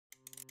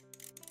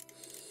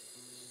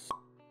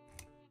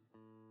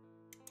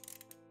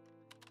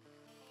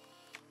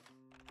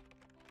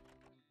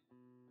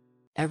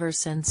Ever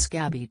since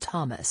Gabby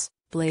Thomas,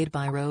 played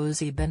by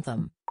Rosie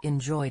Bentham,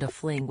 enjoyed a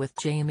fling with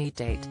Jamie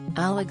Tate,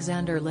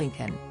 Alexander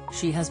Lincoln,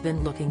 she has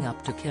been looking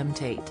up to Kim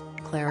Tate,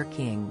 Claire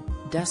King,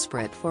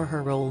 desperate for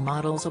her role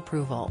model's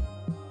approval.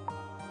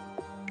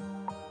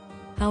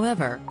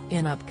 However,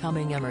 in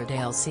upcoming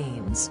Emmerdale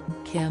scenes,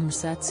 Kim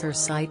sets her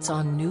sights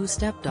on new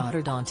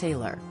stepdaughter Dawn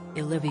Taylor,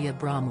 Olivia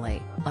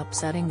Bromley,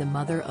 upsetting the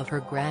mother of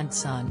her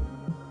grandson.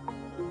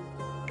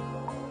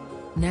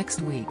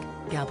 Next week,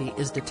 Gabby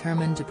is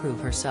determined to prove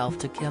herself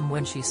to Kim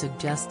when she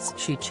suggests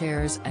she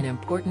chairs an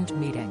important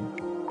meeting.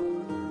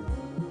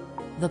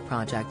 The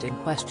project in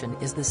question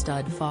is the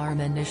Stud Farm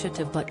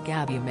initiative, but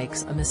Gabby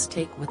makes a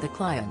mistake with the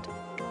client.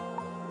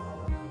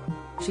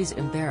 She's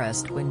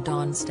embarrassed when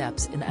Dawn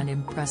steps in and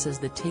impresses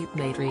the Tate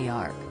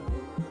matriarch.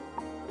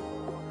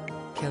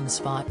 Kim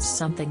spots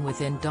something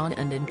within Dawn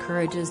and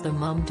encourages the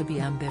mum to be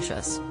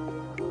ambitious.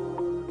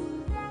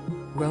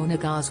 Rona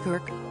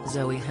Gosgurk,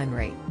 Zoe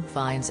Henry,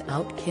 finds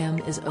out Kim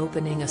is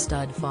opening a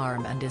stud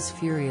farm and is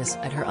furious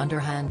at her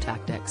underhand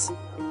tactics.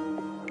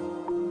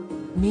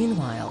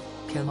 Meanwhile,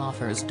 Kim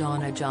offers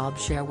Dawn a job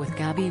share with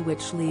Gabby,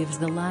 which leaves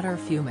the latter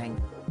fuming.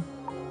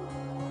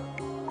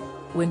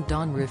 When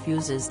Dawn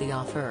refuses the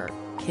offer,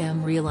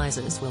 Kim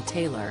realizes Will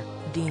Taylor,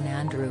 Dean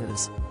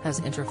Andrews, has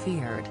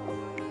interfered.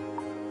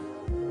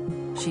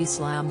 She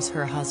slams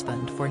her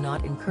husband for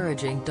not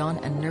encouraging Dawn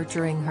and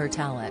nurturing her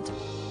talent.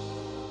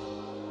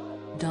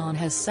 Dawn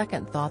has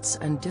second thoughts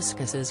and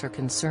discusses her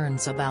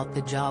concerns about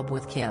the job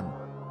with Kim.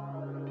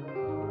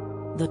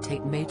 The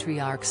Tate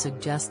matriarch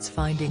suggests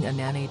finding a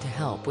nanny to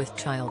help with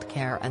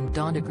childcare, and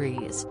Dawn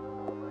agrees.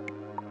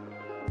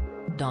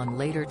 Dawn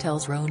later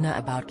tells Rona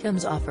about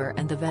Kim's offer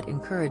and the vet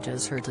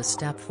encourages her to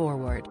step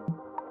forward.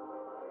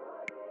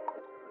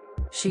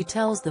 She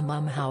tells the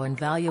mum how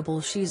invaluable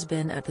she's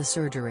been at the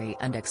surgery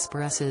and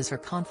expresses her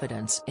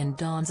confidence in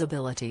Dawn's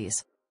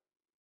abilities.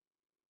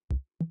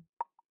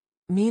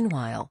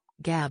 Meanwhile,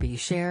 Gabby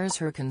shares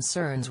her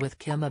concerns with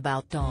Kim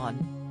about Dawn.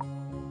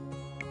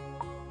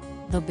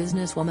 The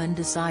businesswoman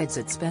decides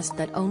it's best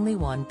that only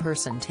one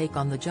person take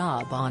on the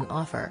job on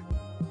offer.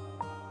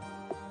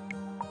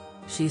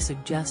 She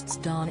suggests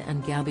Dawn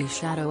and Gabby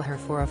shadow her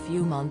for a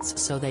few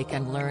months so they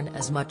can learn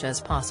as much as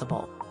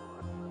possible.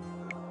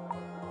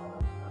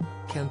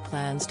 Kim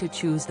plans to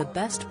choose the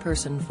best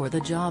person for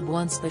the job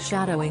once the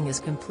shadowing is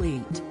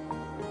complete.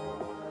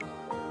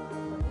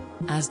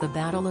 As the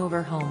battle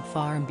over home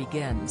farm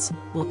begins,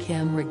 will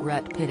Kim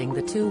regret pitting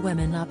the two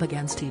women up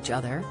against each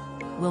other?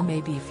 Will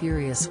May be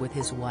furious with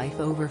his wife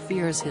over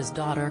fears his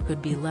daughter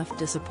could be left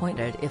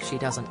disappointed if she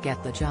doesn't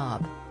get the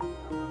job?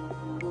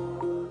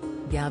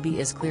 Gabby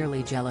is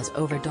clearly jealous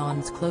over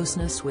Dawn's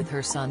closeness with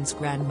her son's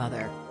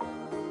grandmother.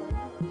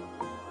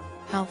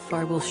 How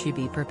far will she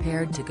be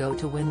prepared to go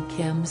to win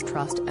Kim's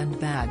trust and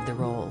bag the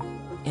role?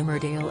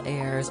 Emmerdale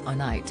airs on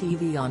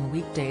ITV on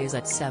weekdays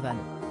at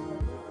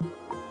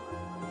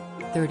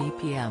 7:30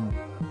 p.m.